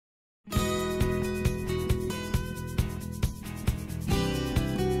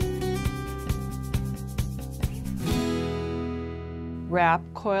Wrap,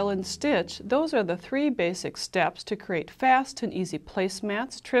 coil, and stitch. Those are the three basic steps to create fast and easy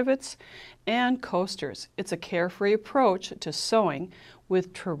placemats, trivets, and coasters. It's a carefree approach to sewing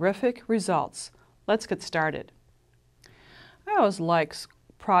with terrific results. Let's get started. I always like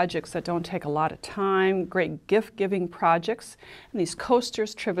projects that don't take a lot of time, great gift-giving projects, and these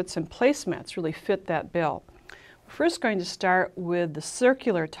coasters, trivets, and placemats really fit that bill. We're first going to start with the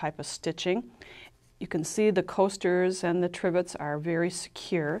circular type of stitching. You can see the coasters and the trivets are very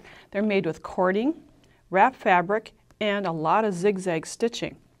secure. They're made with cording, wrap fabric, and a lot of zigzag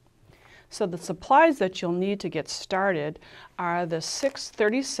stitching. So the supplies that you'll need to get started are the 6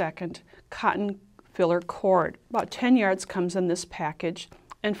 32nd cotton filler cord. About 10 yards comes in this package,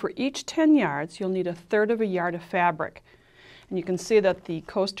 and for each 10 yards you'll need 1/3 of a yard of fabric. And you can see that the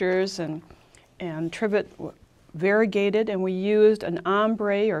coasters and trivet were variegated, and we used an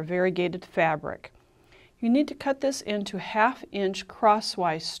ombre or variegated fabric. You need to cut this into 1/2-inch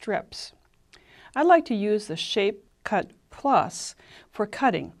crosswise strips. I like to use the Shape Cut Plus for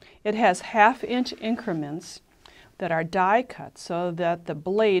cutting. It has 1/2-inch increments that are die cut so that the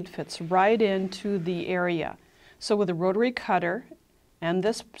blade fits right into the area. So with a rotary cutter and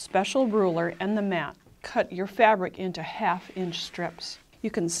this special ruler and the mat, cut your fabric into 1/2-inch strips.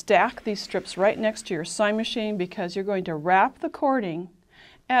 You can stack these strips right next to your sewing machine because you're going to wrap the cording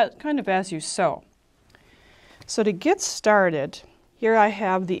kind of as you sew. So to get started, here I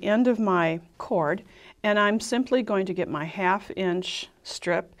have the end of my cord, and I'm simply going to get my 1/2-inch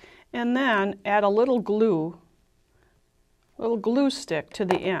strip and then add a little glue stick to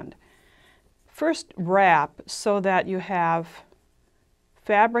the end. First wrap so that you have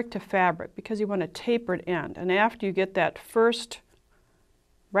fabric to fabric because you want a tapered end, and after you get that first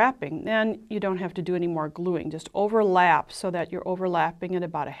wrapping, then you don't have to do any more gluing. Just overlap so that you're overlapping at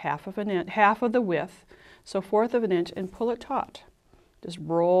about 1/2 of an inch, half of the width, so 1/4 of an inch, and pull it taut. Just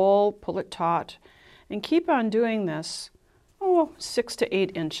roll, pull it taut, and keep on doing this, 6 to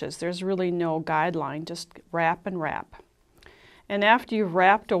 8 inches. There's really no guideline, just wrap and wrap. And after you've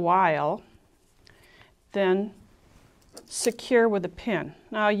wrapped a while, then secure with a pin.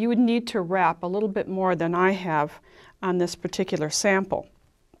 Now you would need to wrap a little bit more than I have on this particular sample.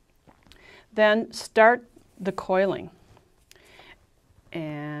 Then start the coiling.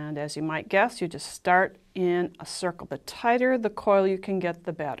 And as you might guess, you just start in a circle. The tighter the coil you can get,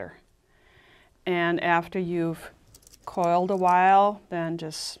 the better. And after you've coiled a while, then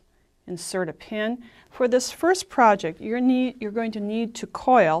just insert a pin. For this first project, you're going to need to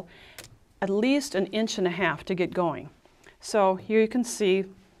coil at least 1.5 inches to get going. So here you can see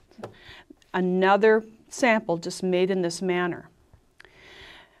another sample just made in this manner.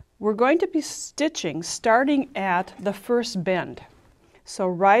 We're going to be stitching starting at the first bend. So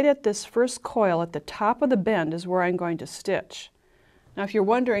right at this first coil at the top of the bend is where I'm going to stitch. Now if you're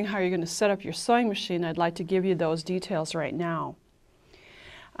wondering how you're going to set up your sewing machine, I'd like to give you those details right now.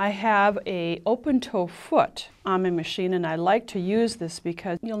 I have an open toe foot on my machine, and I like to use this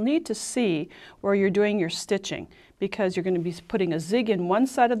because you'll need to see where you're doing your stitching because you're going to be putting a zig in one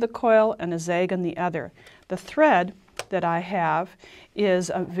side of the coil and a zag on the other. The thread that I have is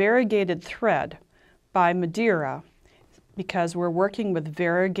a variegated thread by Madeira because we're working with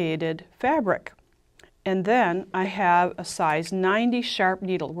variegated fabric. And then I have a size 90 sharp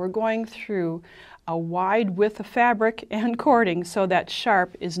needle. We're going through a wide width of fabric and cording, so that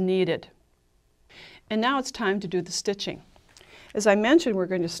sharp is needed. And now it's time to do the stitching. As I mentioned, we're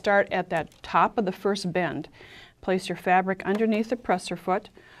going to start at that top of the first bend. Place your fabric underneath the presser foot,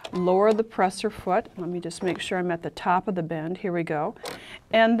 lower the presser foot. Let me just make sure I'm at the top of the bend. Here we go.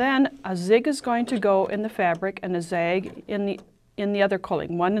 And then a zig is going to go in the fabric and a zag in the other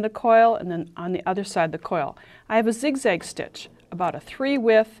coiling. One in the coil and then on the other side of the coil. I have a zigzag stitch, about a 3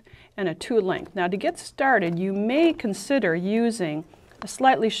 width and a 2 length. Now to get started, you may consider using a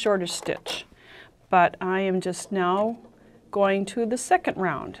slightly shorter stitch, but I am just now going to the second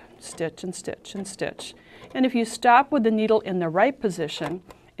round. Stitch and stitch and stitch. And if you stop with the needle in the right position,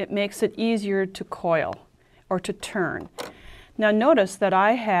 it makes it easier to coil or to turn. Now notice that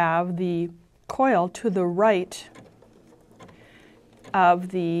I have the coil to the right of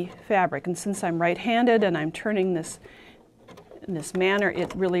the fabric, and since I'm right-handed and I'm turning this in this manner,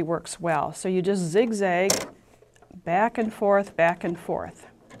 it really works well. So you just zigzag back and forth, back and forth.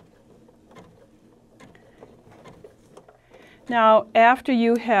 Now, after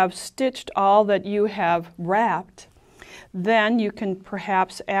you have stitched all that you have wrapped, then you can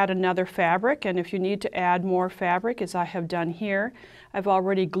perhaps add another fabric, and if you need to add more fabric, as I have done here, I've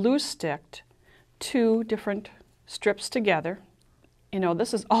already glue sticked 2 different strips together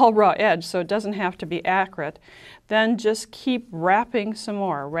this is all raw edge, so it doesn't have to be accurate, then just keep wrapping some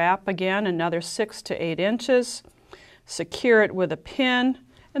more. Wrap again another 6 to 8 inches, secure it with a pin,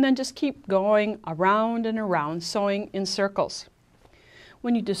 and then just keep going around and around, sewing in circles.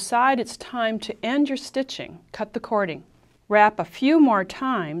 When you decide it's time to end your stitching, cut the cording. Wrap a few more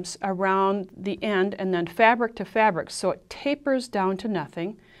times around the end and then fabric to fabric so it tapers down to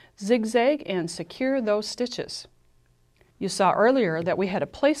nothing. Zigzag and secure those stitches. You saw earlier that we had a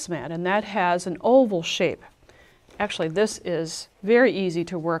placemat, and that has an oval shape. Actually, this is very easy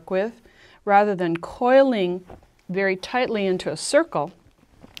to work with. Rather than coiling very tightly into a circle,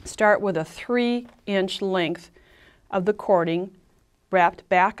 start with a 3-inch length of the cording wrapped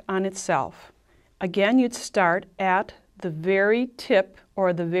back on itself. Again, you'd start at the very tip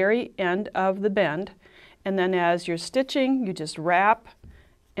or the very end of the bend, and then as you're stitching, you just wrap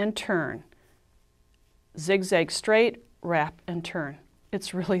and turn. Zigzag straight, wrap and turn.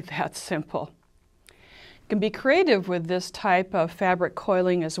 It's really that simple. You can be creative with this type of fabric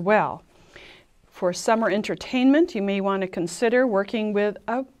coiling as well. For summer entertainment, you may want to consider working with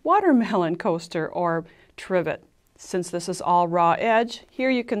a watermelon coaster or trivet. Since this is all raw edge, here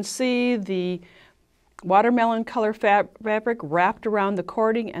you can see the watermelon color fabric wrapped around the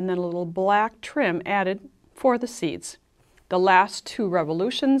cording and then a little black trim added for the seeds. The last 2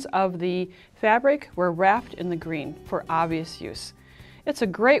 revolutions of the fabric were wrapped in the green for obvious use. It's a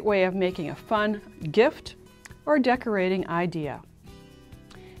great way of making a fun gift or decorating idea.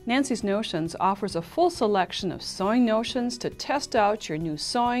 Nancy's Notions offers a full selection of sewing notions to test out your new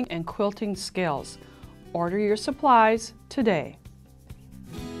sewing and quilting skills. Order your supplies today.